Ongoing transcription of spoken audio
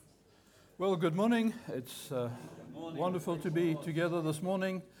Well, good morning. It's wonderful to be together this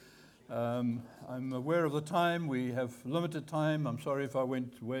morning. I'm aware of the time. We have limited time. I'm sorry if I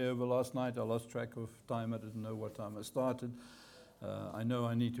went way over last night. I lost track of time. I didn't know what time I started. I know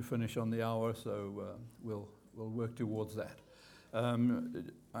I need to finish on the hour, so we'll work towards that.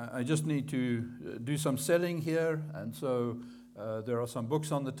 I just need to do some selling here, and so there are some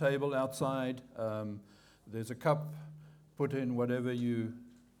books on the table outside. There's a cup. Put in whatever you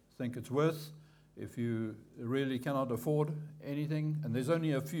think it's worth. If you really cannot afford anything, and there's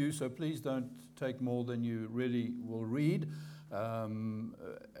only a few, so please don't take more than you really will read. And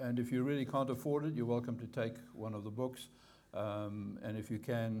if you really can't afford it, you're welcome to take one of the books. And if you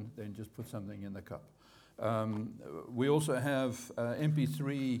can, then just put something in the cup. We also have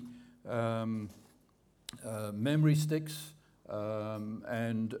MP3 memory sticks.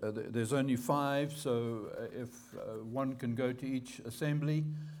 And there's only 5, so if one can go to each assembly,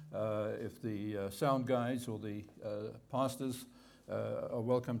 if the sound guys or the pastors are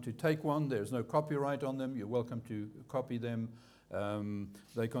welcome to take one. There's no copyright on them. You're welcome to copy them.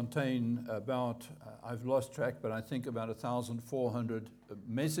 They contain about, I've lost track, but I think about 1,400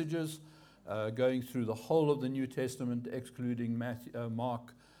 messages going through the whole of the New Testament, excluding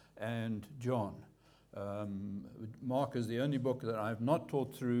Mark and John. Mark is the only book that I have not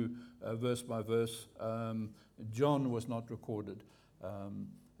taught through verse by verse. John was not recorded,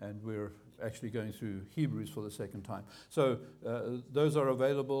 and we're actually going through Hebrews for the second time. So those are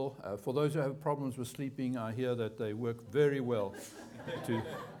available. For those who have problems with sleeping, I hear that they work very well.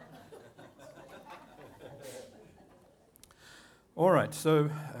 All right, so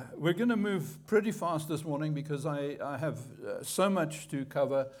we're going to move pretty fast this morning because I have so much to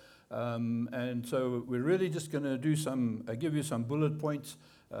cover. And so we're really just going to do give you some bullet points.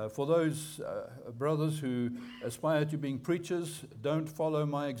 For those brothers who aspire to being preachers, don't follow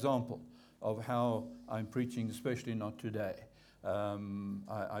my example of how I'm preaching, especially not today.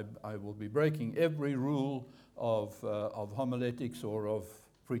 I will be breaking every rule of homiletics or of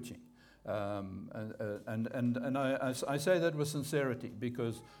preaching. And I say that with sincerity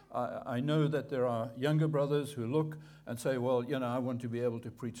because I know that there are younger brothers who look and say, well, I want to be able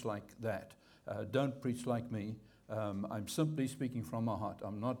to preach like that. Don't preach like me. I'm simply speaking from my heart.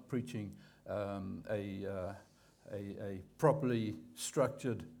 I'm not preaching a properly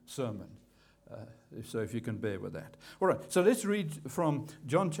structured sermon. So if you can bear with that. All right, so let's read from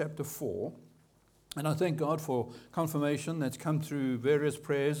John chapter 4. And I thank God for confirmation that's come through various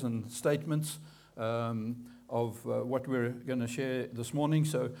prayers and statements of what we're going to share this morning.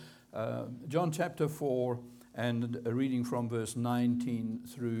 So John chapter 4 and a reading from verse 19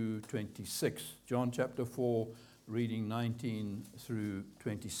 through 26. John chapter 4, reading 19 through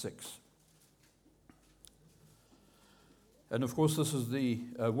 26. And of course, this is the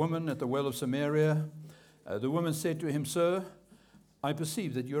woman at the well of Samaria. The woman said to him, "Sir, I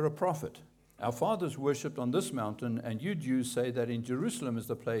perceive that you're a prophet. Our fathers worshipped on this mountain, and you Jews say that in Jerusalem is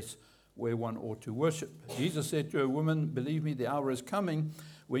the place where one ought to worship." Jesus said to her, "Woman, believe me, the hour is coming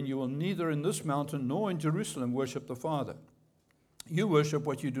when you will neither in this mountain nor in Jerusalem worship the Father. You worship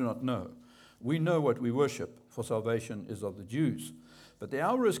what you do not know. We know what we worship, for salvation is of the Jews. But the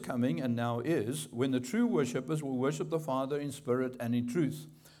hour is coming, and now is, when the true worshippers will worship the Father in spirit and in truth,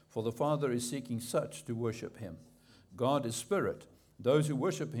 for the Father is seeking such to worship him. God is spirit. Those who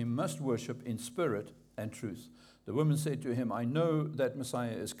worship him must worship in spirit and truth." The woman said to him, "I know that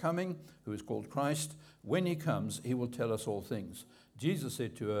Messiah is coming, who is called Christ. When he comes, he will tell us all things." Jesus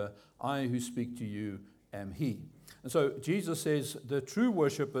said to her, "I who speak to you am he." And so Jesus says the true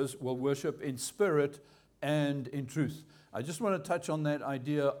worshippers will worship in spirit and in truth. I just want to touch on that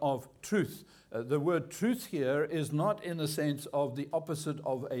idea of truth. The word truth here is not in the sense of the opposite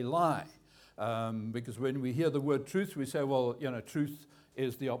of a lie. Because when we hear the word truth, we say, well, truth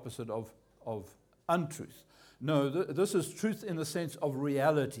is the opposite of untruth. No, this is truth in the sense of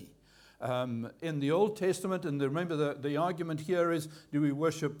reality. In the Old Testament, and remember the argument here is, do we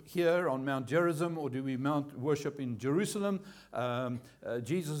worship here on Mount Gerizim or do we worship in Jerusalem?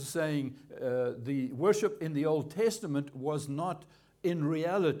 Jesus is saying the worship in the Old Testament was not in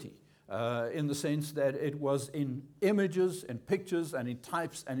reality. In the sense that it was in images and pictures and in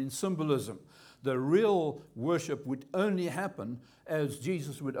types and in symbolism. The real worship would only happen as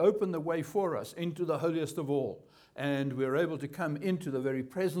Jesus would open the way for us into the holiest of all. And we're able to come into the very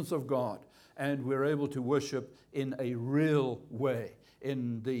presence of God. And we're able to worship in a real way,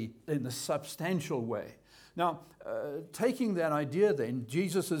 in the substantial way. Now, taking that idea then,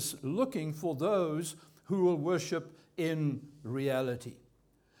 Jesus is looking for those who will worship in reality.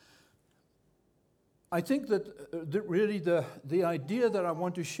 I think that really the idea that I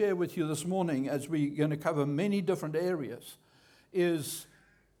want to share with you this morning, as we're going to cover many different areas, is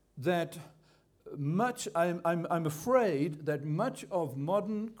that I'm afraid that much of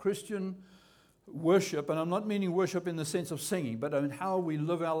modern Christian worship, and I'm not meaning worship in the sense of singing, but in how we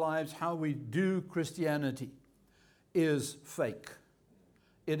live our lives, how we do Christianity, is fake.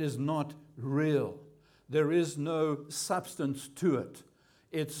 It is not real. There is no substance to it.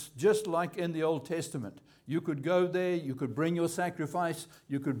 It's just like in the Old Testament. You could go there, you could bring your sacrifice,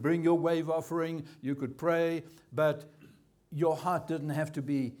 you could bring your wave offering, you could pray, but your heart didn't have to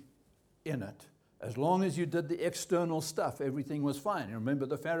be in it. As long as you did the external stuff, everything was fine. And remember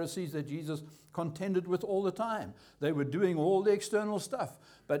the Pharisees that Jesus contended with all the time. They were doing all the external stuff.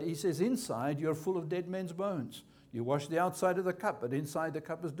 But he says, inside, you're full of dead men's bones. You wash the outside of the cup, but inside the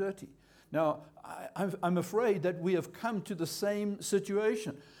cup is dirty. Now, I'm afraid that we have come to the same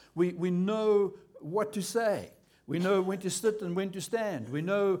situation. We know what to say. We know when to sit and when to stand. We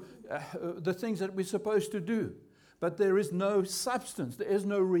know the things that we're supposed to do. But there is no substance. There is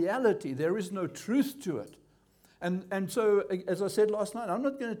no reality. There is no truth to it. And so, as I said last night, I'm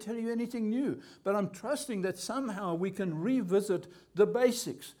not going to tell you anything new, but I'm trusting that somehow we can revisit the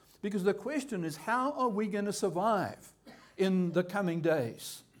basics. Because the question is, how are we going to survive in the coming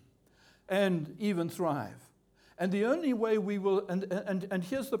days and even thrive? And the only way we will, and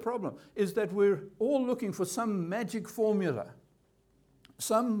here's the problem, is that we're all looking for some magic formula.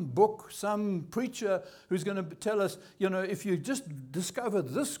 Some book, some preacher who's going to tell us, if you just discover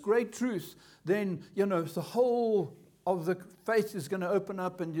this great truth, then, the whole of the faith is going to open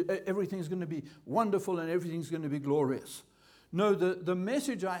up and everything's going to be wonderful and everything's going to be glorious. No, the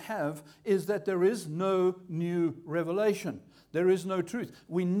message I have is that there is no new revelation. There is no truth.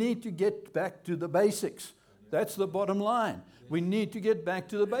 We need to get back to the basics. That's the bottom line. We need to get back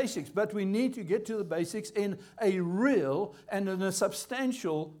to the basics, but we need to get to the basics in a real and in a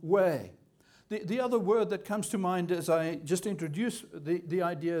substantial way. The other word that comes to mind as I just introduce the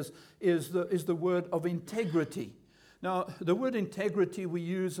ideas is the word of integrity. Now, the word integrity we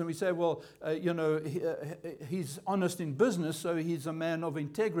use and we say, well, he's honest in business, so he's a man of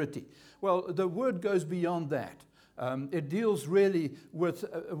integrity. Well, the word goes beyond that. It deals really with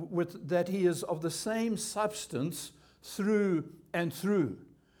that he is of the same substance through and through.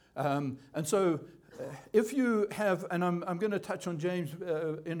 And so if you have, and I'm going to touch on James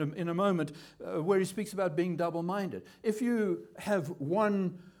in a moment, where he speaks about being double-minded. If you have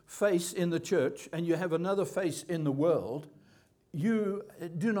one face in the church and you have another face in the world, you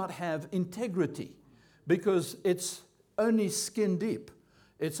do not have integrity because it's only skin deep.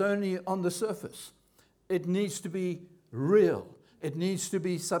 It's only on the surface. It needs to be real. It needs to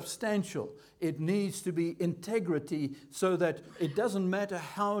be substantial. It needs to be integrity so that it doesn't matter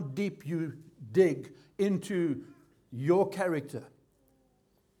how deep you dig into your character.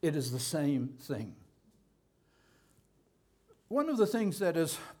 It is the same thing. One of the things that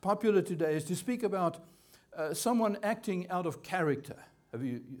is popular today is to speak about someone acting out of character. Have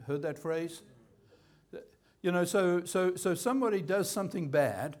you heard that phrase? So somebody does something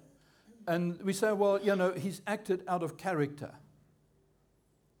bad, and we say, well, he's acted out of character.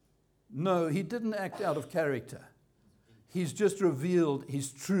 No, he didn't act out of character. He's just revealed his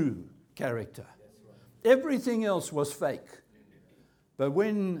true character. Everything else was fake. But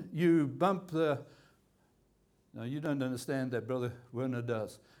when you bump now you don't understand that, Brother Werner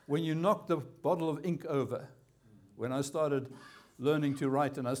does. When you knock the bottle of ink over, when I started learning to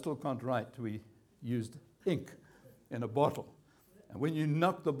write, and I still can't write, we used ink in a bottle. And when you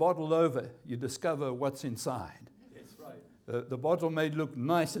knock the bottle over, you discover what's inside. That's right. The bottle may look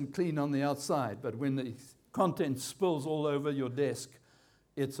nice and clean on the outside, but when the content spills all over your desk,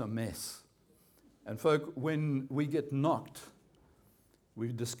 it's a mess. And folk, when we get knocked,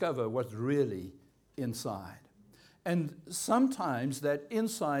 we discover what's really inside. And sometimes that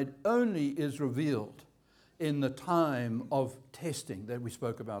inside only is revealed in the time of testing that we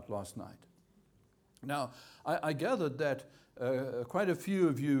spoke about last night. Now, I gathered that quite a few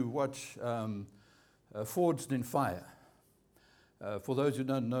of you watch Forged in Fire. For those who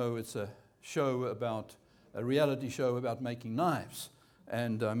don't know, it's a reality show about making knives.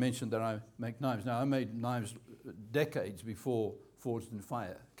 And I mentioned that I make knives. Now, I made knives decades before Forged in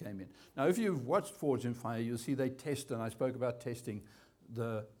Fire came in. Now, if you've watched Forged in Fire, you'll see they test, and I spoke about testing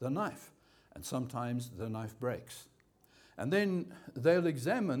the knife. And sometimes the knife breaks. And then they'll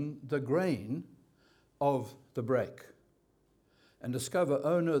examine the grain of the break and discover,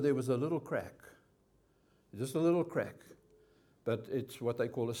 oh no, there was a little crack. Just a little crack. But it's what they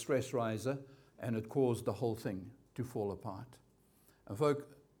call a stress riser, and it caused the whole thing to fall apart. And folk,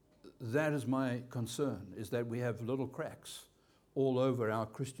 that is my concern, is that we have little cracks all over our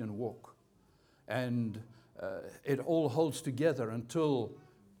Christian walk. And it all holds together until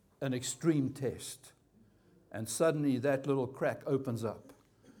an extreme test. And suddenly that little crack opens up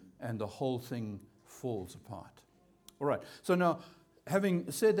and the whole thing falls apart. All right, so now, having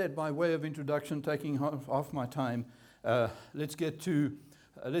said that by way of introduction, taking half my time, let's get to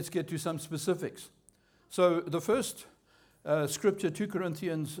some specifics. So the first scripture, 2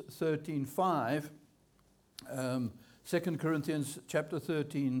 Corinthians 13:5, 2 Corinthians chapter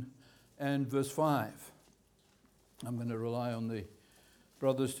 13 and verse 5. I'm going to rely on the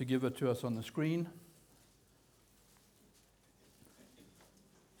brothers to give it to us on the screen.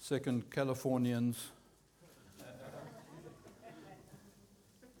 2 Californians.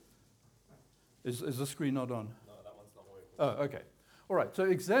 Is the screen not on? No, that one's not working. Oh, okay. All right, so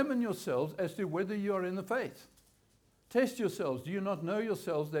examine yourselves as to whether you are in the faith. Test yourselves. Do you not know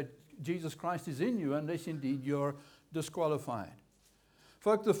yourselves that Jesus Christ is in you, unless indeed you're disqualified?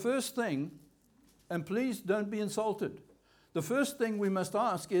 Folk, the first thing, and please don't be insulted, the first thing we must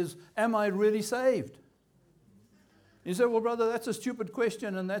ask is, am I really saved? You say, well, brother, that's a stupid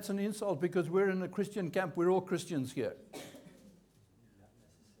question and that's an insult because we're in a Christian camp. We're all Christians here.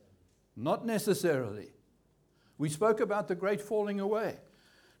 Not necessarily. We spoke about the great falling away.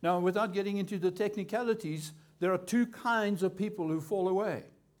 Now, without getting into the technicalities, there are two kinds of people who fall away.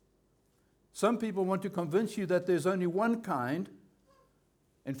 Some people want to convince you that there's only one kind.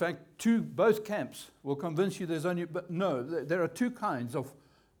 In fact, both camps will convince you there's only, but no, there are two kinds of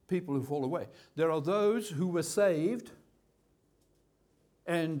people who fall away. There are those who were saved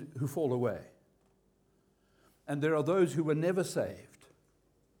and who fall away. And there are those who were never saved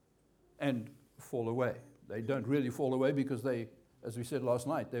and fall away. They don't really fall away because they, as we said last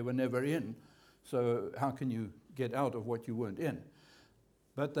night, they were never in. So how can you get out of what you weren't in?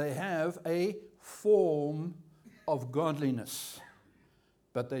 But they have a form of godliness,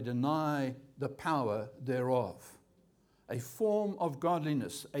 but they deny the power thereof. A form of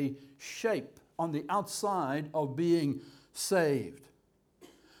godliness, a shape on the outside of being saved.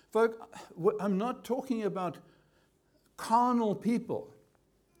 Folk, I'm not talking about carnal people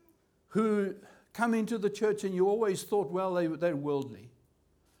who come into the church and you always thought, well, they're worldly.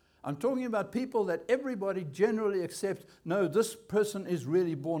 I'm talking about people that everybody generally accepts, no, this person is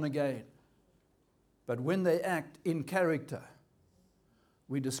really born again. But when they act in character,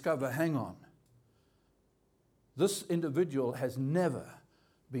 we discover, hang on, this individual has never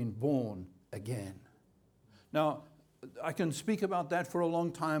been born again. Now, I can speak about that for a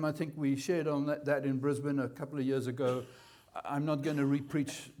long time. I think we shared on that in Brisbane a couple of years ago. I'm not going to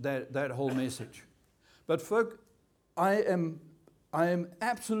re-preach that whole message. But folk, I am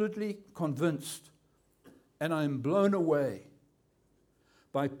absolutely convinced and I'm blown away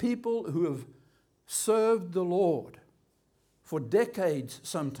by people who have served the Lord for decades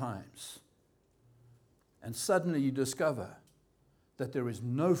sometimes. And suddenly you discover that there is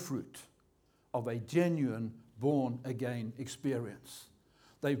no fruit of a genuine born-again experience.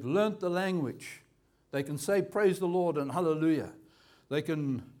 They've learnt the language. They can say praise the Lord and hallelujah. They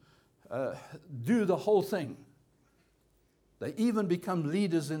can do the whole thing. They even become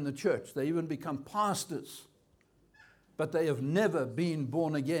leaders in the church. They even become pastors. But they have never been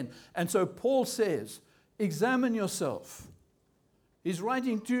born again. And so Paul says, examine yourself. He's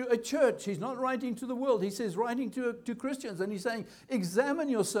writing to a church. He's not writing to the world. He says writing to Christians. And he's saying, examine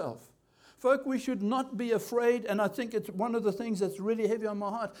yourself. Folk, we should not be afraid. And I think it's one of the things that's really heavy on my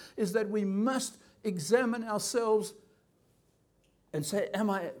heart is that we must examine ourselves and say, am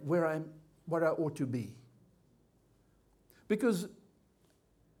I what I ought to be? Because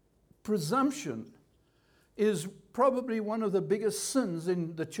presumption is probably one of the biggest sins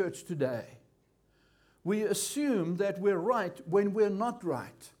in the church today. We assume that we're right when we're not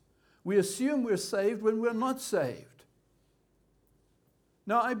right. We assume we're saved when we're not saved.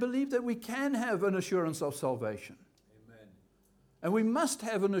 Now, I believe that we can have an assurance of salvation. Amen. And we must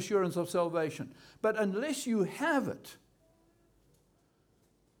have an assurance of salvation. But unless you have it,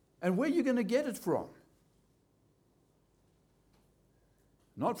 and where are you going to get it from?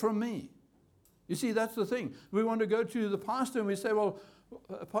 Not from me. You see, that's the thing. We want to go to the pastor and we say, well,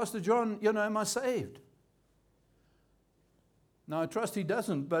 Pastor John, am I saved? Now, I trust he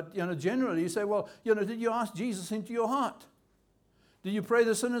doesn't, but, generally you say, well, did you ask Jesus into your heart? Did you pray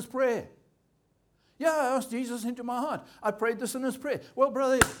the sinner's prayer? Yeah, I asked Jesus into my heart. I prayed the sinner's prayer. Well,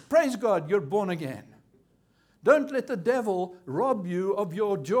 brother, praise God, you're born again. Don't let the devil rob you of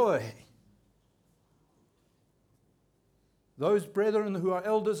your joy. Those brethren who are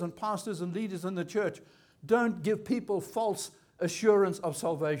elders and pastors and leaders in the church, don't give people false assurance of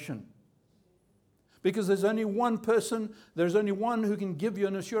salvation. Because there's only one person, there's only one who can give you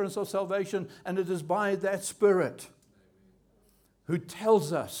an assurance of salvation, and it is by that Spirit who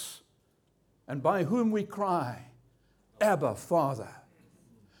tells us, and by whom we cry, Abba, Father.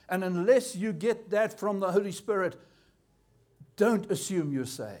 And unless you get that from the Holy Spirit, don't assume you're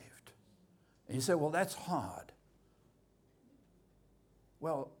saved. And you say, well, that's hard.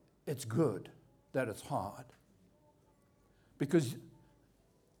 Well, it's good that it's hard. Because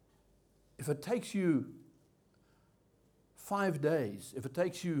if it takes you 5 days, if it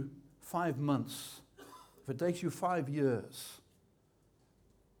takes you 5 months, if it takes you 5 years,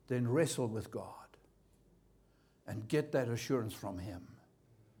 then wrestle with God and get that assurance from Him.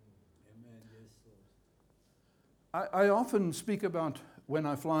 Amen. Yes, Lord. I often speak about when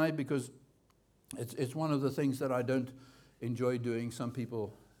I fly because it's one of the things that I don't enjoy doing. Some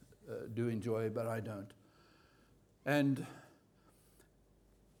people do enjoy, but I don't. And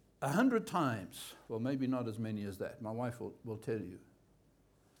 100 times, well, maybe not as many as that, my wife will tell you,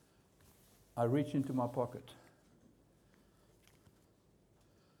 I reach into my pocket.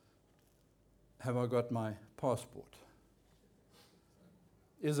 Have I got my passport?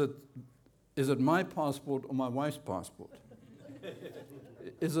 Is it my passport or my wife's passport?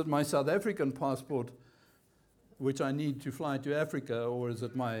 Is it my South African passport, which I need to fly to Africa, or is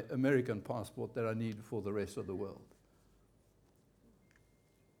it my American passport that I need for the rest of the world?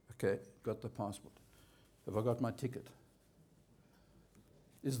 Okay, got the passport. Have I got my ticket?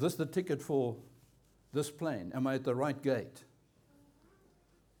 Is this the ticket for this plane? Am I at the right gate?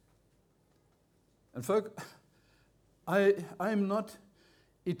 And folk, I am not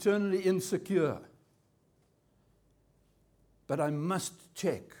eternally insecure, but I must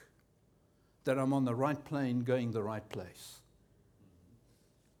check that I'm on the right plane going the right place.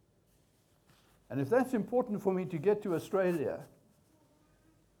 And if that's important for me to get to Australia,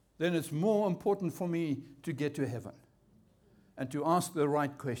 then it's more important for me to get to heaven and to ask the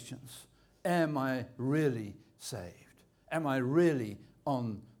right questions. Am I really saved? Am I really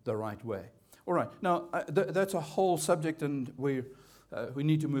on the right way? All right, now that's a whole subject, and we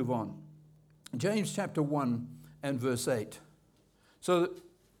need to move on. James chapter 1 and verse 8. So,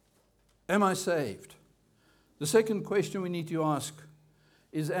 am I saved? The second question we need to ask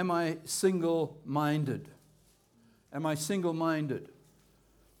is, am I single-minded? Am I single-minded?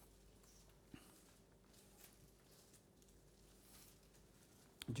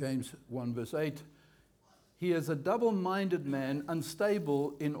 James 1 verse 8, he is a double-minded man,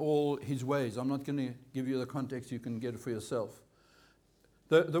 unstable in all his ways. I'm not going to give you the context, you can get it for yourself.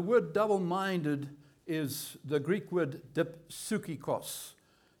 The word double-minded is the Greek word dipsukikos,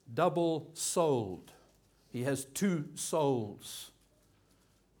 double-souled. He has two souls.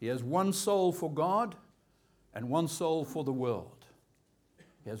 He has one soul for God and one soul for the world.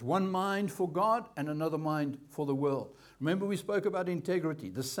 He has one mind for God and another mind for the world. Remember we spoke about integrity,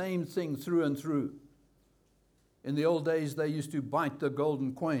 the same thing through and through. In the old days, they used to bite the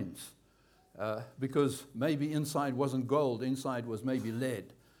golden coins because maybe inside wasn't gold, inside was maybe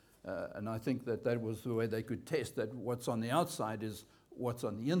lead. And I think that was the way they could test that what's on the outside is what's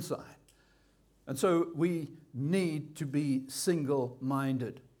on the inside. And so we need to be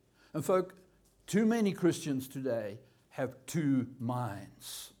single-minded. And folk, too many Christians today have two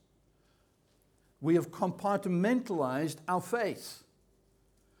minds. We have compartmentalized our faith.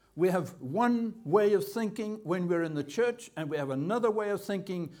 We have one way of thinking when we're in the church, and we have another way of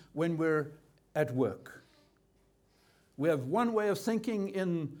thinking when we're at work. We have one way of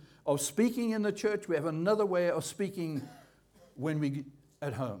thinking of speaking in the church. We have another way of speaking when we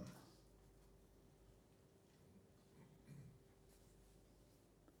at home.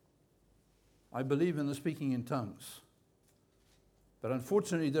 I believe in the speaking in tongues. But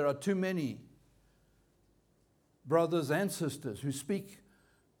unfortunately, there are too many brothers and sisters who speak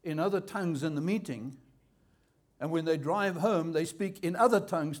in other tongues in the meeting, and when they drive home, they speak in other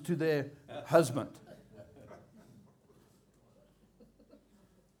tongues to their husband.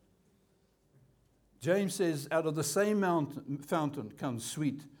 James says, out of the same fountain comes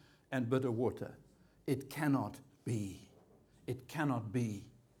sweet and bitter water. It cannot be. It cannot be.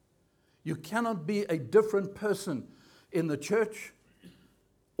 You cannot be a different person in the church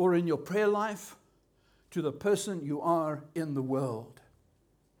or in your prayer life to the person you are in the world.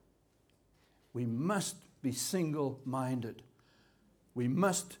 We must be single-minded. We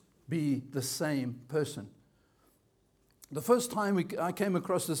must be the same person. The first time I came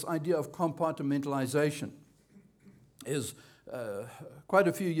across this idea of compartmentalization is quite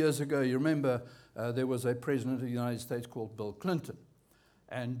a few years ago. You remember there was a president of the United States called Bill Clinton.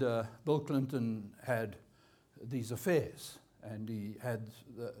 And Bill Clinton had these affairs. and he had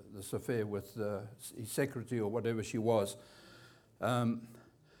this affair with his secretary or whatever she was. And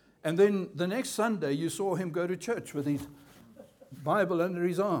then the next Sunday, you saw him go to church with his Bible under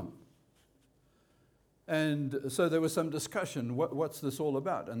his arm. And so there was some discussion, what's this all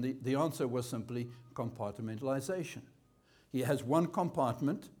about? And the answer was simply compartmentalization. He has one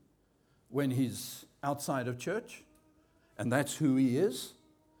compartment when he's outside of church, and that's who he is.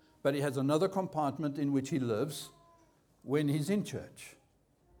 But he has another compartment in which he lives when he's in church.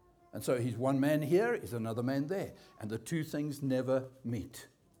 And so he's one man here, he's another man there. And the two things never meet.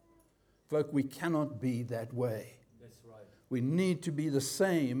 Folk, we cannot be that way. That's right. We need to be the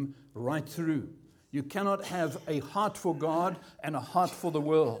same right through. You cannot have a heart for God and a heart for the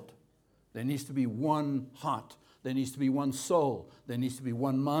world. There needs to be one heart. There needs to be one soul. There needs to be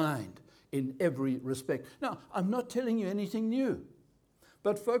one mind in every respect. Now, I'm not telling you anything new.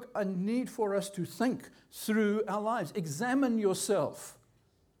 But folk, I need for us to think through our lives. Examine yourself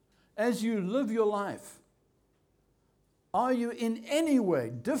as you live your life. Are you in any way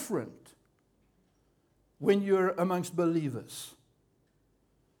different when you're amongst believers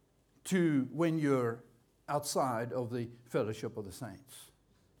to when you're outside of the fellowship of the saints?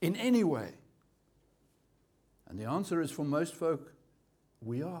 In any way? And the answer is, for most folk,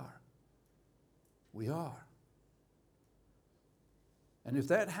 we are. We are. And if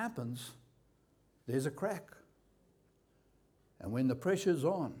that happens, there's a crack. And when the pressure's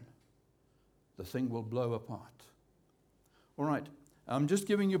on, the thing will blow apart. All right, I'm just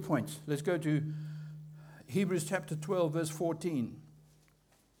giving you points. Let's go to Hebrews chapter 12, verse 14.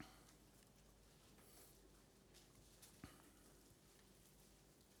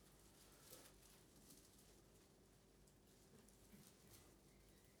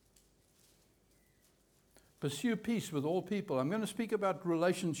 Pursue peace with all people. I'm going to speak about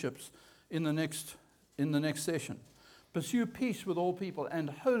relationships in the next session. Pursue peace with all people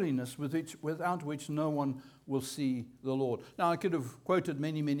and holiness without which no one will see the Lord. Now, I could have quoted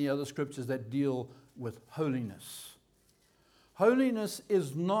many, many other scriptures that deal with holiness. Holiness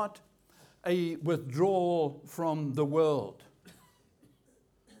is not a withdrawal from the world.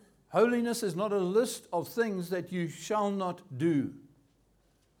 Holiness is not a list of things that you shall not do.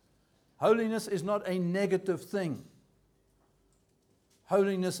 Holiness is not a negative thing.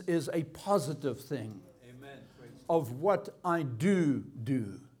 Holiness is a positive thing. Amen. Of what I do,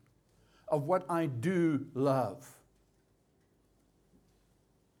 of what I do love.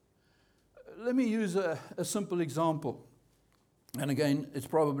 Let me use a simple example. And again, it's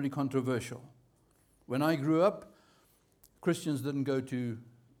probably controversial. When I grew up, Christians didn't go to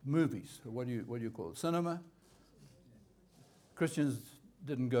movies. What do you call it? Cinema? Christians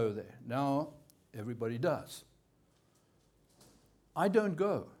didn't go there. Now, everybody does. I don't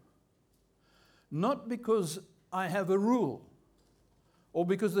go. Not because I have a rule, or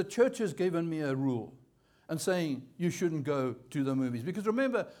because the church has given me a rule and saying you shouldn't go to the movies. Because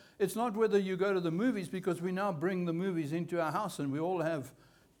remember, it's not whether you go to the movies, because we now bring the movies into our house and we all have...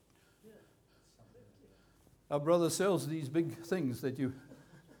 Our brother sells these big things that you...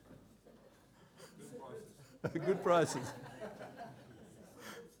 Good prices.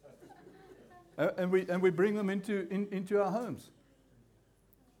 And we bring them into our homes.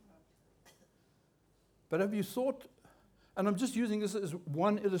 But have you thought, and I'm just using this as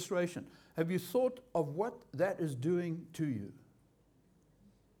one illustration, have you thought of what that is doing to you?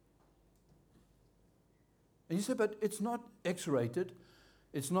 And you say, but it's not X-rated,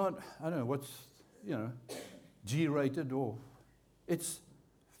 it's not, I don't know, what's, G-rated, or it's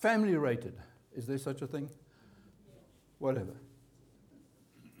family rated. Is there such a thing? Whatever.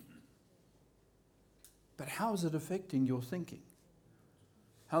 But how is it affecting your thinking?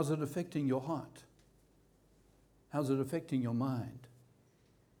 How's it affecting your heart? How's it affecting your mind?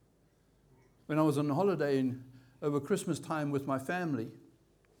 When I was on holiday over Christmas time with my family,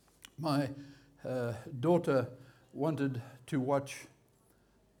 my daughter wanted to watch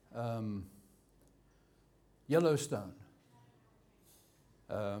Yellowstone,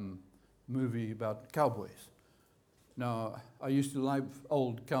 movie about cowboys. Now, I used to like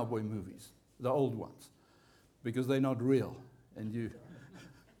old cowboy movies, the old ones, because they're not real.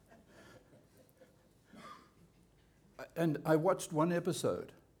 And I watched one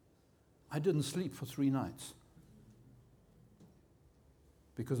episode. I didn't sleep for 3 nights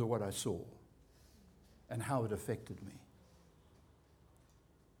because of what I saw and how it affected me.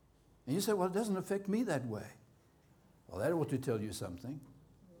 And you say, well, it doesn't affect me that way. Well, that ought to tell you something.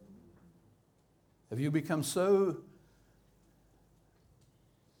 Have you become so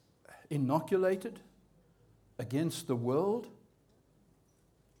inoculated against the world,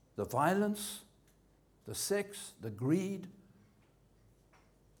 the violence, the sex, the greed,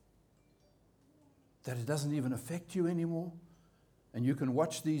 that it doesn't even affect you anymore, and you can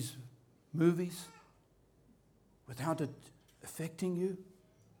watch these movies without it affecting you?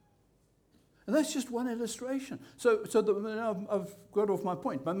 And that's just one illustration. Now I've got off my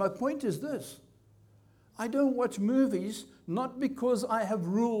point. But my point is this. I don't watch movies not because I have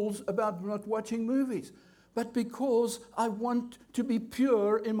rules about not watching movies, but because I want to be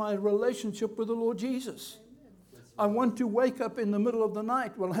pure in my relationship with the Lord Jesus. I want to wake up in the middle of the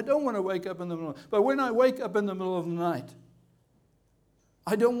night. Well, I don't want to wake up in the middle, but when I wake up in the middle of the night,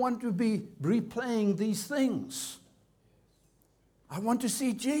 I don't want to be replaying these things. I want to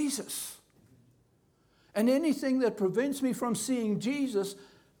see Jesus. And anything that prevents me from seeing Jesus,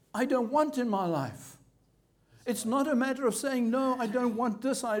 I don't want in my life. It's not a matter of saying, no, I don't want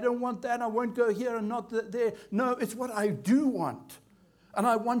this, I don't want that, I won't go here and not there. No, it's what I do want. And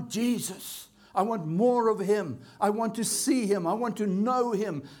I want Jesus. I want more of him. I want to see him. I want to know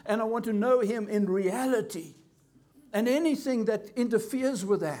him. And I want to know him in reality. And anything that interferes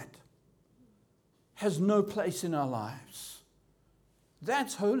with that has no place in our lives.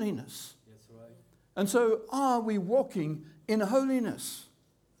 That's holiness. That's right. And so, are we walking in holiness?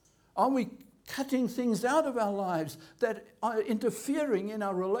 Are we cutting things out of our lives that are interfering in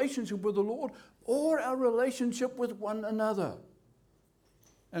our relationship with the Lord or our relationship with one another?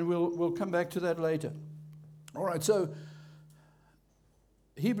 And we'll come back to that later. All right, so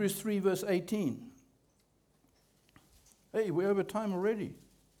Hebrews 3 verse 18. Hey, we're over time already.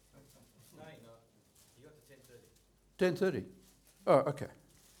 No, you got to 10:30. 10:30. Oh, okay.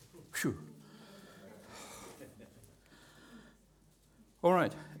 Phew. All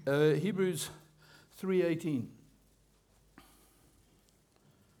right, Hebrews 3:18.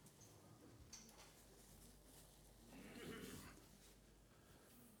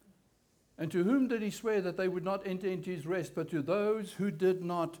 And to whom did he swear that they would not enter into his rest, but to those who did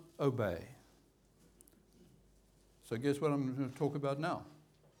not obey? So guess what I'm going to talk about now?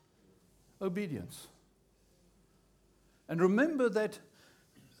 Obedience. And remember that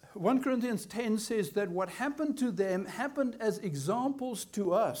 1 Corinthians 10 says that what happened to them happened as examples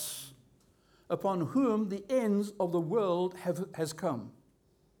to us, upon whom the ends of the world has come.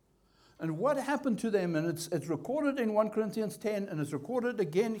 And what happened to them, and it's recorded in 1 Corinthians 10, and it's recorded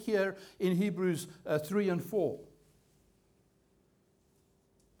again here in Hebrews 3 and 4.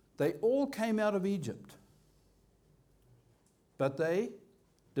 They all came out of Egypt, but they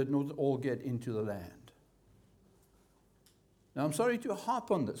did not all get into the land. Now, I'm sorry to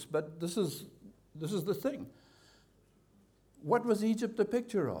harp on this, but this is the thing. What was Egypt a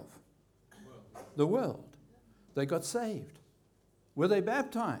picture of? The world. They got saved. Were they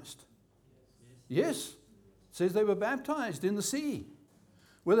baptized? Yes. It says they were baptized in the sea.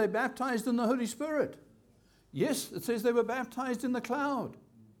 Were they baptized in the Holy Spirit? Yes. It says they were baptized in the cloud.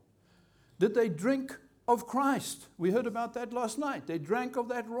 Did they drink of Christ? We heard about that last night. They drank of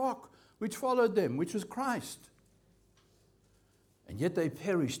that rock which followed them, which was Christ. And yet they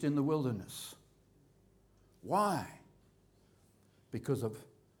perished in the wilderness. Why? Because of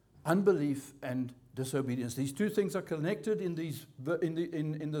unbelief and disobedience. These two things are connected in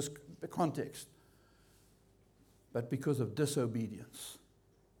this context. But because of disobedience.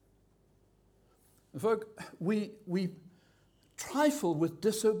 And folks, we trifle with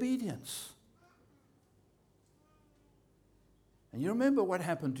disobedience. And you remember what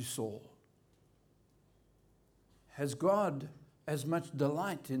happened to Saul. Has God as much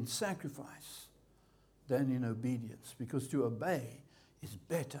delight in sacrifice than in obedience? Because to obey is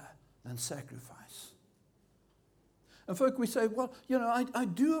better than sacrifice. And folks, we say, well, I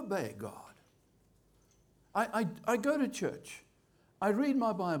do obey God. I go to church. I read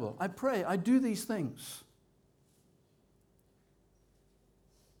my Bible. I pray. I do these things.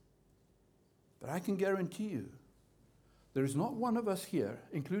 But I can guarantee you, there is not one of us here,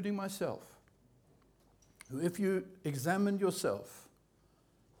 including myself, who, if you examine yourself,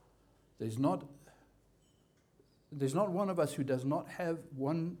 there's not one of us who does not have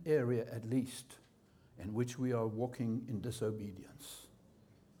one area at least in which we are walking in disobedience.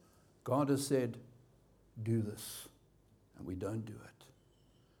 God has said, do this, and we don't do it.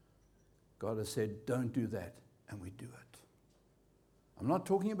 God has said, don't do that, and we do it. I'm not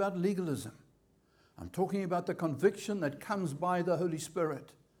talking about legalism. I'm talking about the conviction that comes by the Holy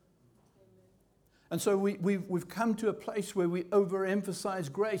Spirit. And so we've come to a place where we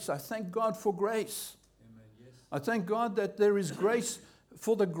overemphasize grace. I thank God for grace. Amen. Yes. I thank God that there is grace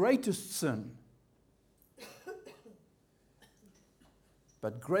for the greatest sin.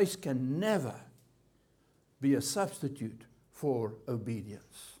 But grace can never be a substitute for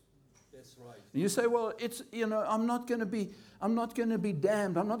obedience. That's right. And you say, well, I'm not going to be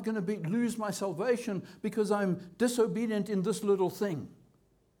damned. I'm not going to lose my salvation because I'm disobedient in this little thing.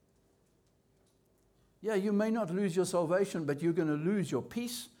 Yeah, you may not lose your salvation, but you're going to lose your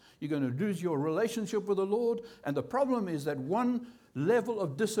peace. You're going to lose your relationship with the Lord. And the problem is that one level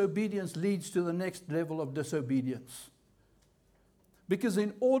of disobedience leads to the next level of disobedience. Because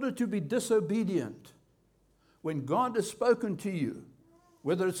in order to be disobedient, when God has spoken to you,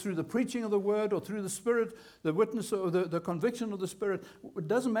 whether it's through the preaching of the word or through the Spirit, the witness or the conviction of the Spirit, it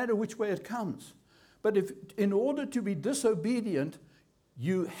doesn't matter which way it comes. But if in order to be disobedient,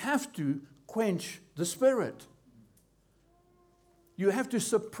 you have to quench the Spirit. You have to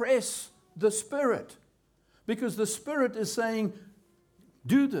suppress the Spirit. Because the Spirit is saying,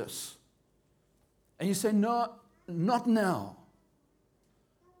 do this. And you say, no, not now.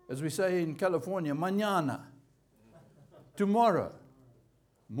 As we say in California, mañana. Tomorrow.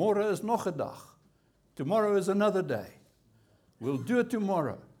 Morgen is nog 'n dag. Tomorrow is another day. We'll do it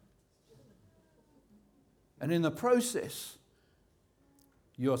tomorrow. And in the process,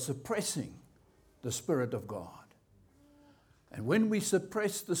 you're suppressing the Spirit of God. And when we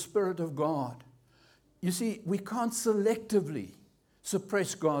suppress the Spirit of God, you see, we can't selectively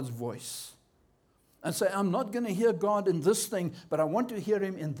suppress God's voice and say, I'm not going to hear God in this thing, but I want to hear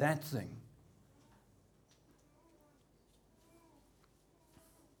Him in that thing.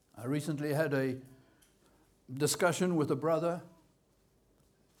 I recently had a discussion with a brother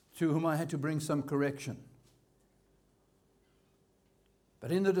to whom I had to bring some correction.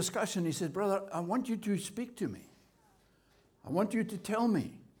 But in the discussion, he said, brother, I want you to speak to me. I want you to tell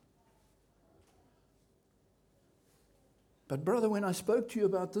me. But brother, when I spoke to you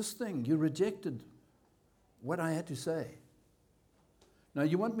about this thing, you rejected what I had to say. Now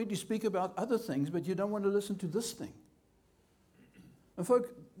you want me to speak about other things, but you don't want to listen to this thing. And folks,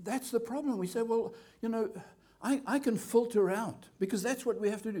 that's the problem. We say, well, I can filter out, because that's what we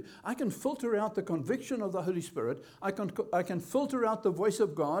have to do. I can filter out the conviction of the Holy Spirit. I can filter out the voice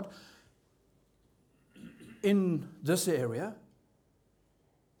of God in this area.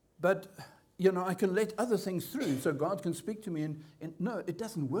 But, I can let other things through so God can speak to me. And no, it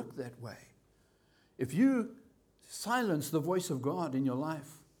doesn't work that way. If you silence the voice of God in your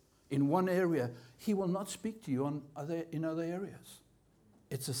life in one area, He will not speak to you in other areas.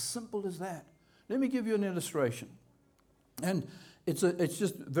 It's as simple as that. Let me give you an illustration. And it's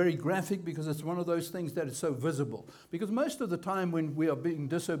just very graphic because it's one of those things that is so visible. Because most of the time when we are being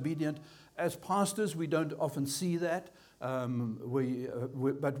disobedient, as pastors, we don't often see that.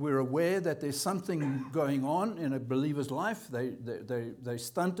 But we're aware that there's something going on in a believer's life. They're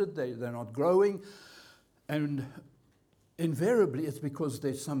stunted, they're not growing. And invariably, it's because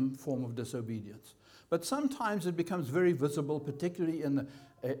there's some form of disobedience. But sometimes it becomes very visible, particularly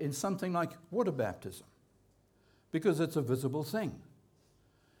in something like water baptism, because it's a visible thing.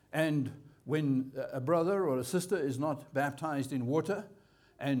 And when a brother or a sister is not baptized in water,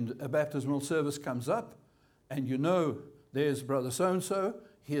 and a baptismal service comes up, and there's brother so-and-so,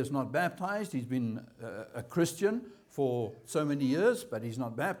 he is not baptized, he's been a Christian for so many years, but he's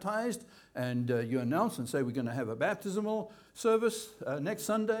not baptized, and you announce and say, we're going to have a baptismal service next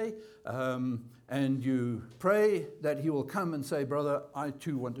Sunday, and you pray that he will come and say, brother, I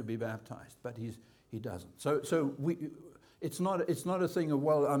too want to be baptized, but he doesn't. So it's not a thing of,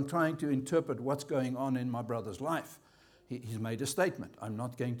 well, I'm trying to interpret what's going on in my brother's life. He's made a statement. I'm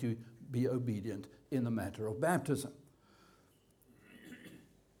not going to be obedient in the matter of baptism.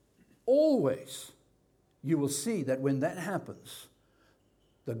 Always, you will see that when that happens,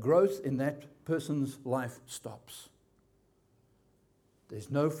 the growth in that person's life stops.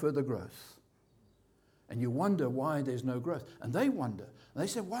 There's no further growth. And you wonder why there's no growth. And they wonder. And they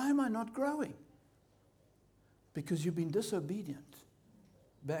say, why am I not growing? Because you've been disobedient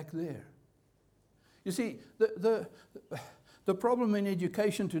back there. You see, the problem in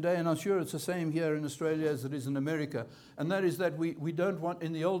education today, and I'm sure it's the same here in Australia as it is in America, and that is that we don't want,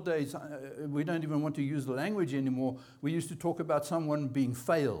 in the old days, we don't even want to use the language anymore. We used to talk about someone being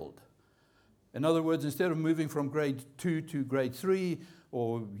failed. In other words, instead of moving from grade 2 to grade 3,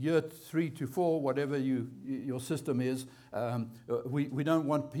 or year 3 to 4, whatever your system is, we don't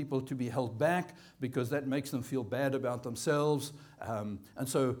want people to be held back because that makes them feel bad about themselves, and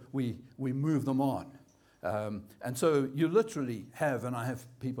so we move them on. And so you literally have, and I have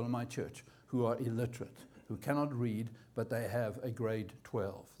people in my church who are illiterate, who cannot read, but they have a grade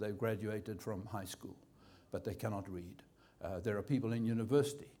 12. They've graduated from high school, but they cannot read. There are people in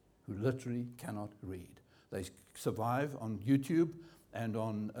university who literally cannot read. They survive on YouTube. and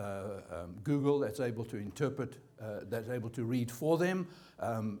on Google that's able to interpret, that's able to read for them,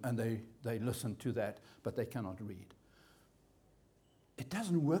 and they listen to that, but they cannot read. It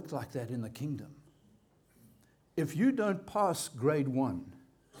doesn't work like that in the kingdom. If you don't pass grade 1,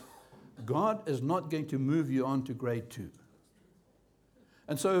 God is not going to move you on to grade 2.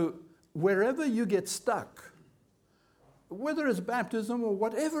 And so wherever you get stuck, whether it's baptism or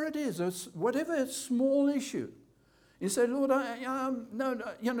whatever it is, or whatever small issue, you say, Lord, no,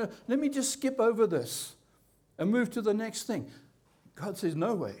 let me just skip over this and move to the next thing. God says,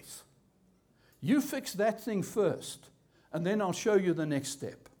 no ways. You fix that thing first, and then I'll show you the next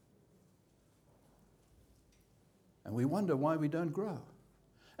step. And we wonder why we don't grow.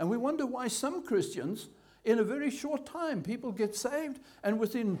 And we wonder why some Christians, in a very short time, people get saved, and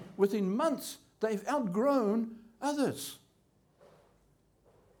within months, they've outgrown others.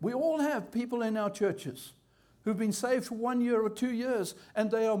 We all have people in our churches who've been saved for 1 year or 2 years,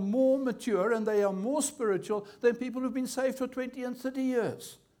 and they are more mature and they are more spiritual than people who've been saved for 20 and 30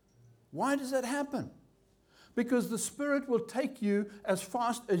 years. Why does that happen? Because the Spirit will take you as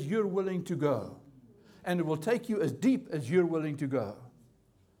fast as you're willing to go, and it will take you as deep as you're willing to go.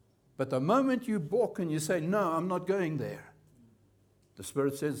 But the moment you balk and you say, no, I'm not going there, the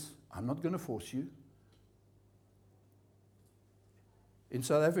Spirit says, I'm not going to force you. In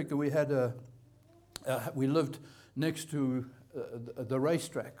South Africa, we lived next to the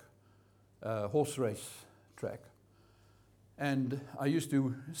racetrack, horse race track. And I used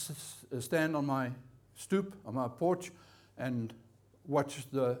to stand on my stoop, on my porch, and watch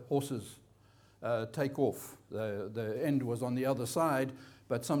the horses take off. The end was on the other side,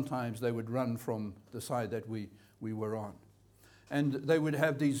 but sometimes they would run from the side that we were on. And they would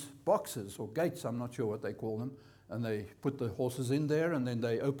have these boxes or gates, I'm not sure what they call them, and they put the horses in there, and then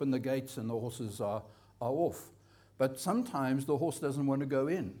they open the gates and the horses are off. But sometimes the horse doesn't want to go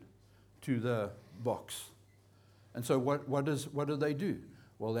in to the box. And so what do they do?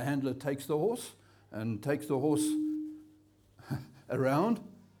 Well, the handler takes the horse and takes the horse around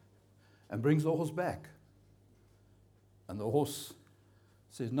and brings the horse back. And the horse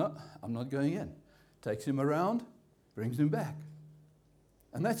says, no, I'm not going in. Takes him around, brings him back.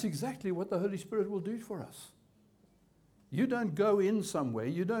 And that's exactly what the Holy Spirit will do for us. You don't go in somewhere,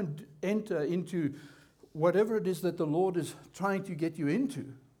 you don't enter into whatever it is that the Lord is trying to get you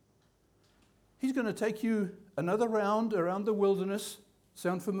into. He's going to take you another round around the wilderness.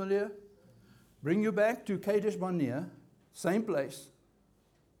 Sound familiar? Bring you back to Kadesh Barnea, same place.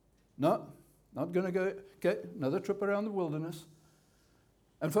 No, not going to go. Okay, another trip around the wilderness.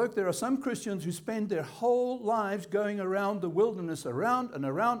 And folk, there are some Christians who spend their whole lives going around the wilderness, around and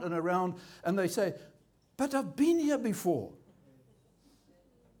around and around, and they say, but I've been here before.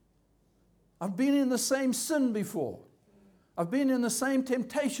 I've been in the same sin before. I've been in the same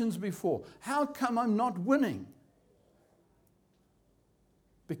temptations before. How come I'm not winning?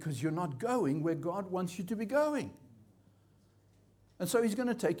 Because you're not going where God wants you to be going. And so He's going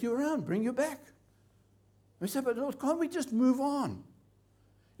to take you around, bring you back. We say, but Lord, can't we just move on?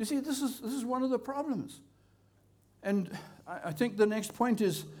 You see, this is one of the problems. And I think the next point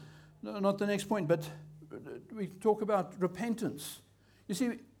is, no, not the next point, but we talk about repentance. You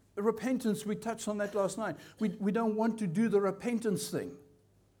see, repentance, we touched on that last night. We don't want to do the repentance thing.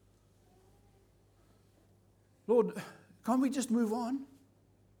 Lord, can't we just move on?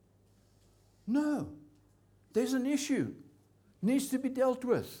 No. There's an issue. Needs to be dealt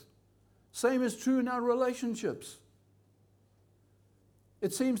with. Same is true in our relationships.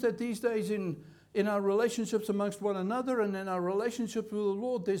 It seems that these days in our relationships amongst one another and in our relationship with the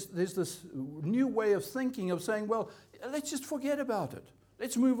Lord, there's this new way of thinking of saying, well, let's just forget about it.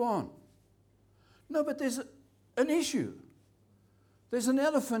 Let's move on. No, but there's an issue. There's an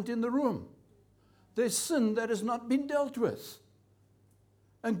elephant in the room. There's sin that has not been dealt with.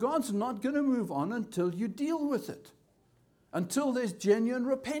 And God's not going to move on until you deal with it. Until there's genuine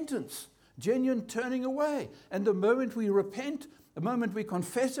repentance, genuine turning away. And the moment we repent, the moment we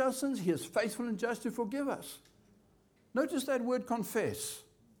confess our sins, He is faithful and just to forgive us. Notice that word confess.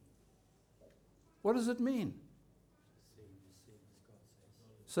 What does it mean?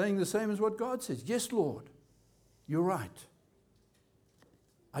 Saying the same as what God says. Yes, Lord, you're right.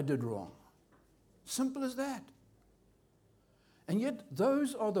 I did wrong. Simple as that. And yet,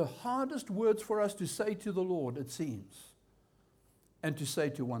 those are the hardest words for us to say to the Lord, it seems, and to say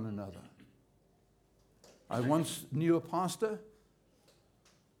to one another. I once knew a pastor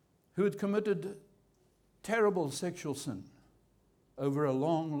who had committed terrible sexual sin over a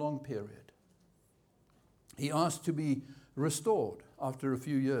long, long period. He asked to be restored after a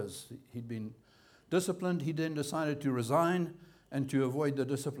few years. He'd been disciplined. He then decided to resign and to avoid the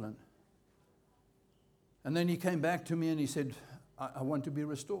discipline. And then he came back to me and he said, I want to be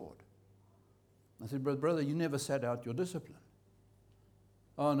restored. I said, brother, you never sat out your discipline.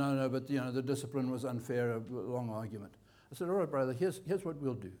 Oh, no, but the discipline was unfair, a long argument. I said, all right, brother, here's what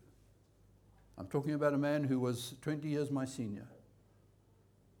we'll do. I'm talking about a man who was 20 years my senior.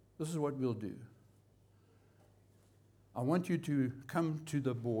 This is what we'll do. I want you to come to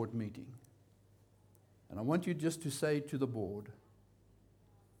the board meeting. And I want you just to say to the board,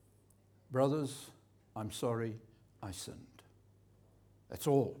 brothers, I'm sorry I sinned. That's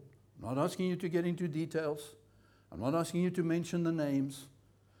all. I'm not asking you to get into details. I'm not asking you to mention the names.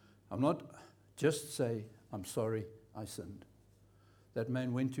 I'm not, just say, I'm sorry I sinned. That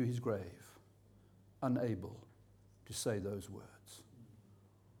man went to his grave, unable to say those words.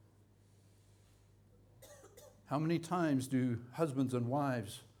 How many times do husbands and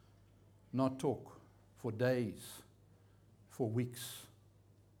wives not talk for days, for weeks?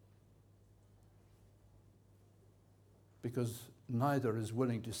 Because neither is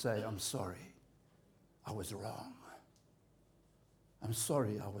willing to say, I'm sorry, I was wrong. I'm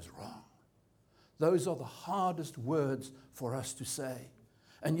sorry I was wrong. Those are the hardest words for us to say.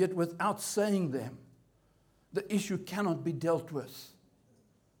 And yet without saying them, the issue cannot be dealt with.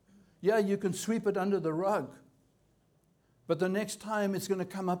 Yeah, you can sweep it under the rug, but the next time it's going to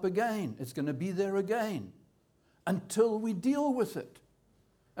come up again. It's going to be there again until we deal with it.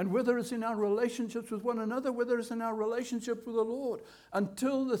 And whether it's in our relationships with one another, whether it's in our relationship with the Lord,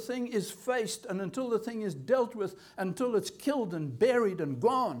 until the thing is faced and until the thing is dealt with, until it's killed and buried and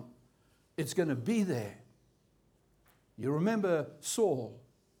gone, it's going to be there. You remember Saul.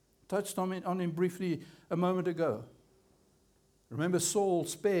 Touched on him briefly a moment ago. Remember, Saul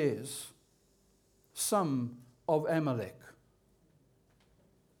spares some of Amalek.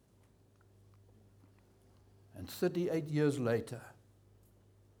 And 38 years later,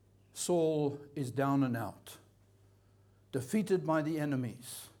 Saul is down and out, defeated by the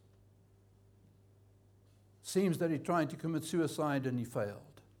enemies. Seems that he tried to commit suicide and he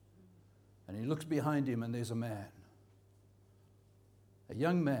failed. And he looks behind him and there's a man, a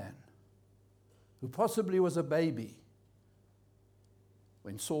young man, who possibly was a baby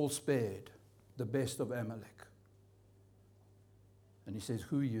when Saul spared the best of Amalek. And he says,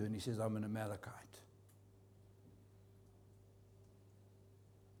 who are you? And he says, I'm an Amalekite.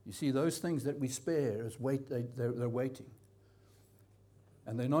 You see, those things that we spare, they're waiting.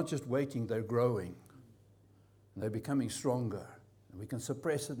 And they're not just waiting, they're growing. And they're becoming stronger. And we can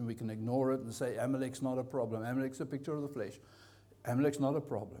suppress it and we can ignore it and say, Amalek's not a problem. Amalek's a picture of the flesh. Amalek's not a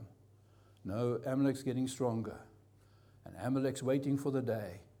problem. No, Amalek's getting stronger. And Amalek's waiting for the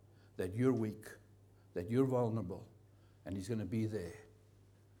day that you're weak, that you're vulnerable, and he's going to be there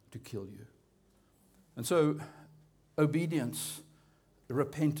to kill you. And so, obedience,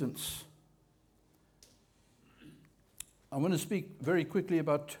 repentance. I want to speak very quickly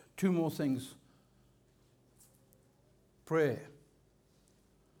about two more things. Prayer.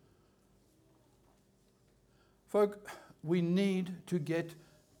 Folk, we need to get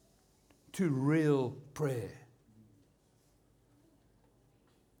to real prayer.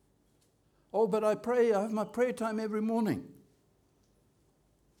 Oh, but I pray, I have my prayer time every morning.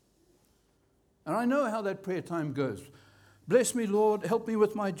 And I know how that prayer time goes. Bless me, Lord, help me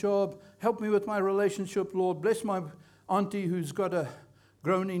with my job, help me with my relationship, Lord. Bless my auntie who's got a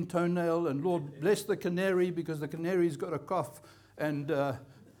groaning toenail, and Lord, bless the canary because the canary's got a cough. And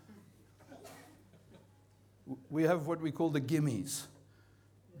we have what we call the gimmies.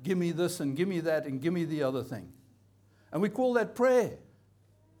 Give me this and give me that and give me the other thing. And we call that prayer.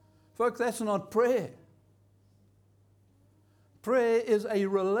 Folks, that's not prayer. Prayer is a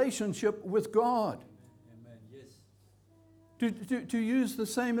relationship with God. Amen. Yes. To use the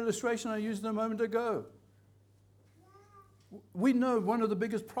same illustration I used a moment ago. We know one of the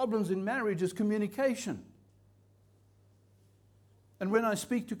biggest problems in marriage is communication. And when I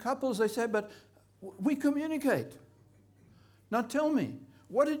speak to couples, they say, but we communicate. Now tell me,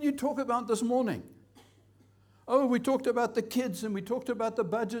 what did you talk about this morning? Oh, we talked about the kids, and we talked about the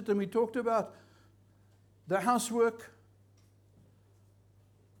budget, and we talked about the housework.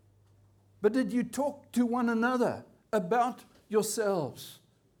 But did you talk to one another about yourselves?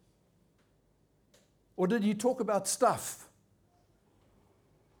 Or did you talk about stuff?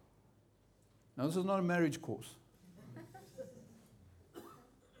 Now, this is not a marriage course.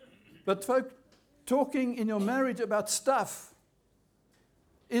 But folk, talking in your marriage about stuff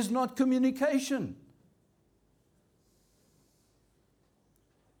is not communication.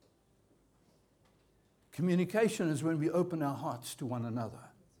 Communication is when we open our hearts to one another.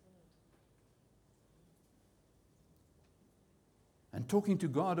 and talking to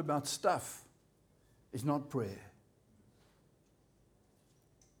God about stuff is not prayer.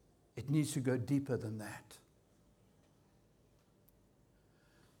 It needs to go deeper than that.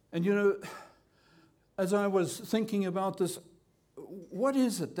 And you know, as I was thinking about this, what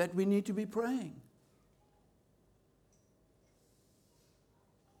is it that we need to be praying?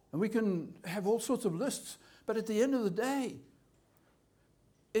 And we can have all sorts of lists, but at the end of the day,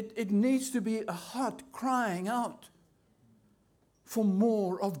 it needs to be a heart crying out for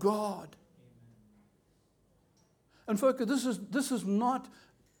more of God. And folks, this is not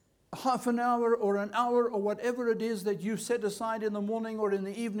half an hour or an hour or whatever it is that you set aside in the morning or in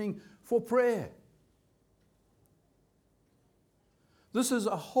the evening for prayer. This is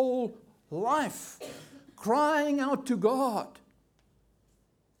a whole life crying out to God.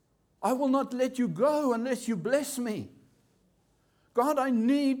 I will not let you go unless you bless me. God, I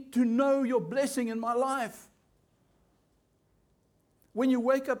need to know your blessing in my life. When you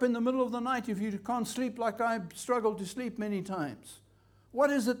wake up in the middle of the night, if you can't sleep like I struggled to sleep many times, what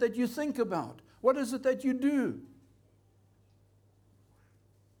is it that you think about? What is it that you do?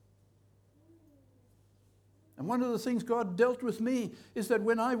 And one of the things God dealt with me is that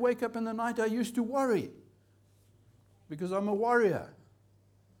when I wake up in the night, I used to worry because I'm a warrior.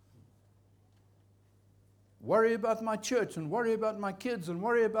 Worry about my church and worry about my kids and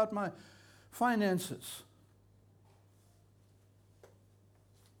worry about my finances.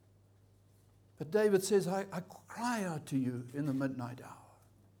 But David says, I cry out to you in the midnight hour.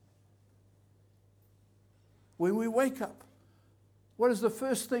 When we wake up, what is the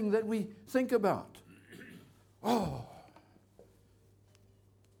first thing that we think about? Oh.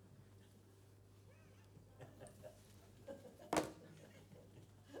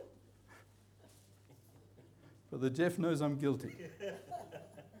 Brother Jeff knows I'm guilty.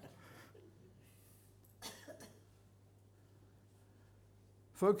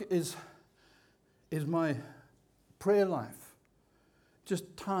 Folk, is my prayer life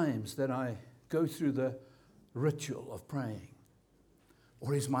just times that I go through the ritual of praying?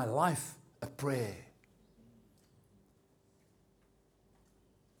 Or is my life a prayer?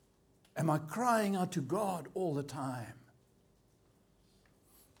 Am I crying out to God all the time?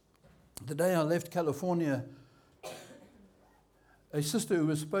 The day I left California, a sister who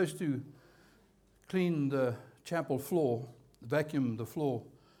was supposed to clean the chapel floor, vacuum the floor,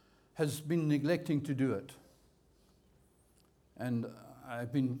 has been neglecting to do it. And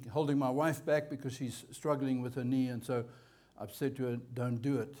I've been holding my wife back because she's struggling with her knee, and so I've said to her, don't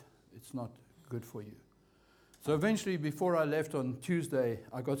do it. It's not good for you. So eventually, before I left on Tuesday,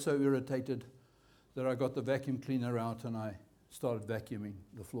 I got so irritated that I got the vacuum cleaner out and I started vacuuming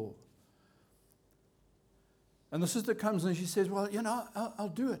the floor. And the sister comes and she says, well, you know, I'll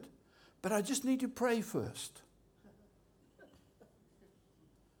do it, but I just need to pray first.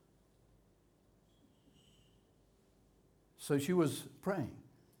 So she was praying.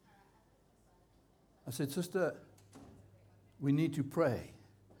 I said, sister, we need to pray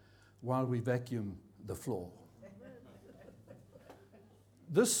while we vacuum the floor.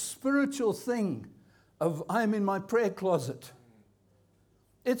 This spiritual thing of I'm in my prayer closet,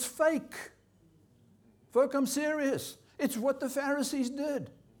 it's fake. Folk, I'm serious. It's what the Pharisees did.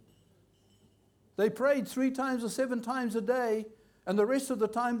 They prayed 3 times or 7 times a day, and the rest of the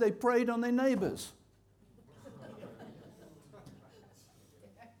time they prayed on their neighbors.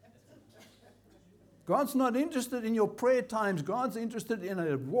 God's not interested in your prayer times. God's interested in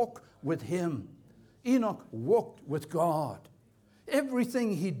a walk with Him. Enoch walked with God.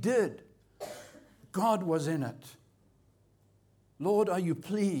 Everything he did, God was in it. Lord, are you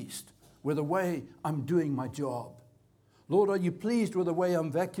pleased with the way I'm doing my job? Lord, are you pleased with the way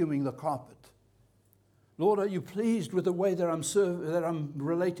I'm vacuuming the carpet? Lord, are you pleased with the way that I'm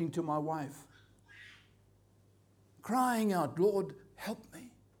relating to my wife? Crying out, Lord, help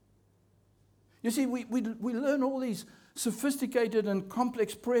me. You see, we learn all these sophisticated and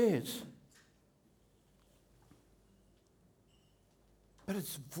complex prayers, but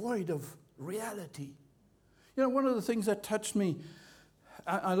it's void of reality. You know, one of the things that touched me,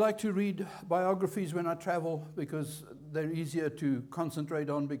 I like to read biographies when I travel because they're easier to concentrate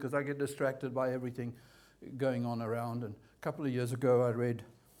on because I get distracted by everything going on around. And a couple of years ago, I read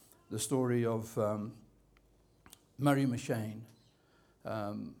the story of Murray M'Cheyne,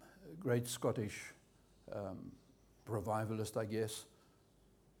 great Scottish revivalist, I guess.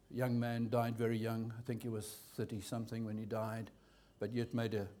 Young man, died very young. I think he was 30-something when he died, but yet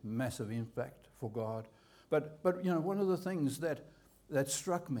made a massive impact for God. But you know, one of the things that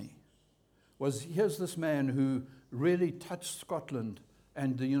struck me was here's this man who really touched Scotland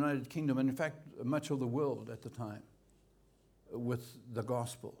and the United Kingdom, and in fact, much of the world at the time. with the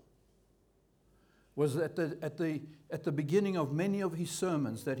gospel was at the beginning of many of his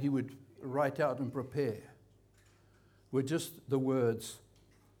sermons that he would write out and prepare were just the words,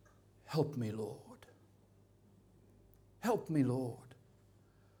 "Help me, Lord. Help me, Lord."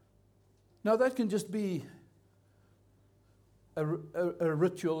 Now that can just be a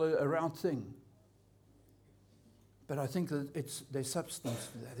ritual, a round thing. But I think that there's substance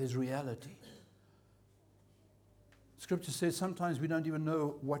to that, there's reality. Scripture says sometimes we don't even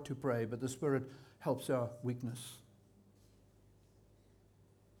know what to pray, but the Spirit helps our weakness.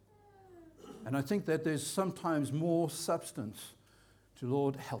 And I think that there's sometimes more substance to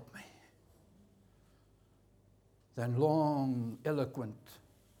 "Lord, help me," than long, eloquent,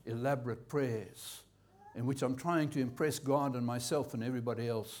 elaborate prayers in which I'm trying to impress God and myself and everybody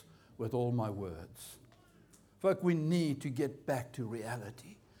else with all my words. Folk, we need to get back to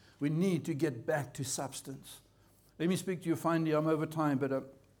reality. We need to get back to substance. Let me speak to you finally. I'm over time,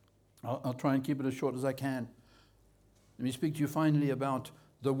 but I'll try and keep it as short as I can. Let me speak to you finally about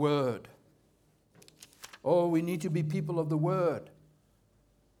the Word. Oh, we need to be people of the Word.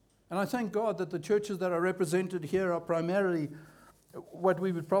 And I thank God that the churches that are represented here are primarily what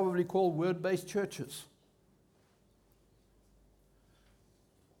we would probably call word-based churches.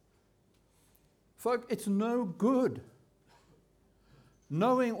 Folk, it's no good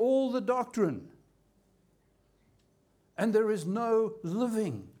knowing all the doctrine and there is no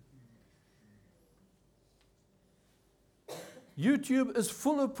living. YouTube is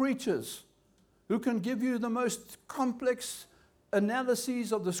full of preachers who can give you the most complex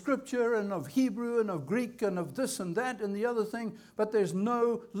analyses of the Scripture and of Hebrew and of Greek and of this and that and the other thing, but there's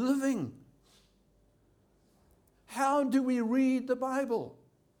no living. How do we read the Bible?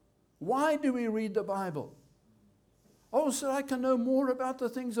 Why do we read the Bible? Oh, so I can know more about the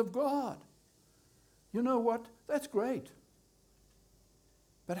things of God. You know what? That's great.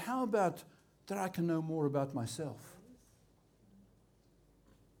 But how about that I can know more about myself?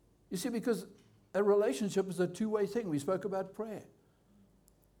 You see, because a relationship is a two-way thing. We spoke about prayer.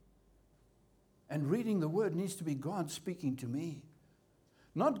 And reading the Word needs to be God speaking to me.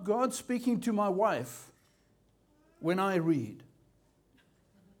 Not God speaking to my wife when I read.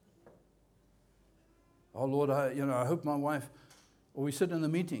 Oh, Lord, I hope my wife, or we sit in the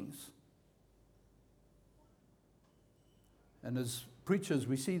meetings. And as preachers,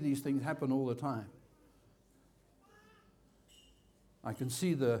 we see these things happen all the time. I can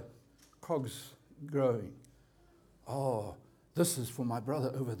see the cogs growing. Oh, this is for my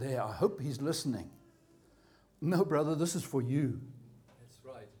brother over there. I hope he's listening. No, brother, this is for you. That's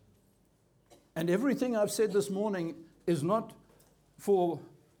right. And everything I've said this morning is not for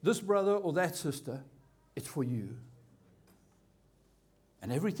this brother or that sister. It's for you.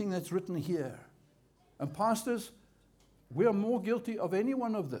 And everything that's written here. And pastors, we are more guilty of any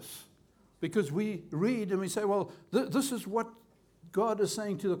one of this. Because we read and we say, well, this is what God is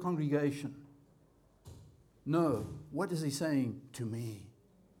saying to the congregation. No, what is he saying to me?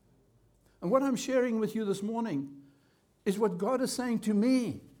 And what I'm sharing with you this morning is what God is saying to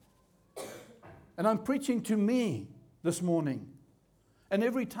me. And I'm preaching to me this morning. And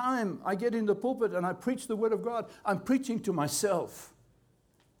every time I get in the pulpit and I preach the Word of God, I'm preaching to myself.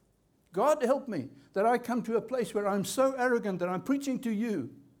 God help me that I come to a place where I'm so arrogant that I'm preaching to you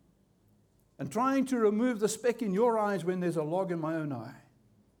and trying to remove the speck in your eyes when there's a log in my own eye.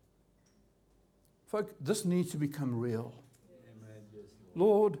 Folk, this needs to become real. Amen. Yes,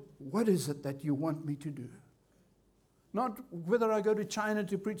 Lord, what is it that you want me to do? Not whether I go to China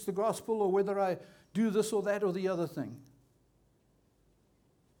to preach the gospel or whether I do this or that or the other thing.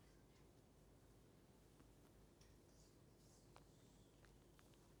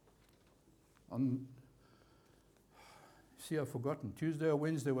 See, I've forgotten. Tuesday or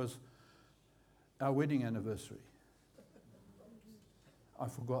Wednesday was our wedding anniversary. I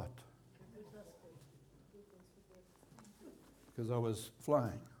forgot. Because I was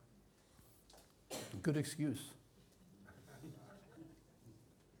flying. Good excuse.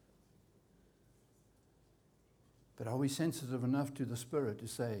 But are we sensitive enough to the Spirit to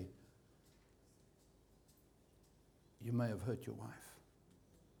say, you may have hurt your wife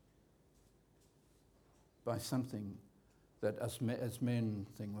by something that us as men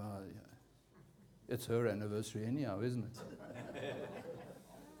think, well, yeah, it's her anniversary anyhow, isn't it?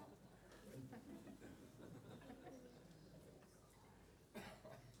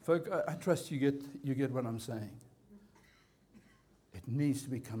 Folk, I trust you get what I'm saying. It needs to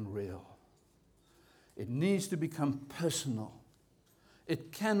become real. It needs to become personal.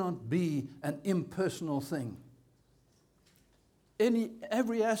 It cannot be an impersonal thing.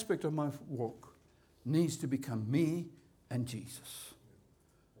 Every aspect of my walk needs to become me and Jesus.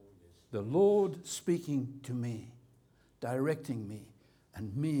 The Lord speaking to me, directing me,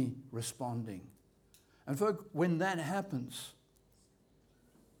 and me responding. And folk, when that happens,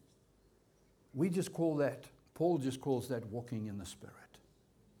 we just call that, Paul just calls that walking in the Spirit.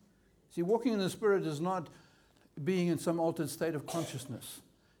 See, walking in the Spirit is not being in some altered state of consciousness.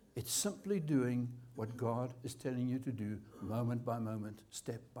 It's simply doing what God is telling you to do, moment by moment,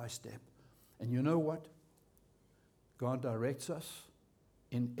 step by step. And you know what? God directs us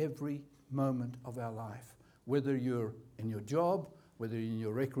in every moment of our life. Whether you're in your job, whether you're in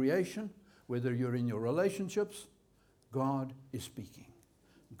your recreation, whether you're in your relationships, God is speaking.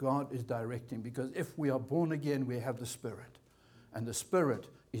 God is directing, because if we are born again, we have the Spirit. And the Spirit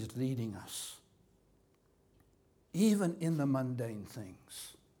is leading us. Even in the mundane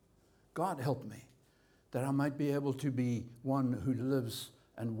things. God help me, that I might be able to be one who lives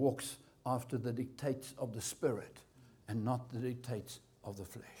and walks after the dictates of the Spirit and not the dictates of the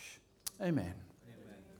flesh. Amen.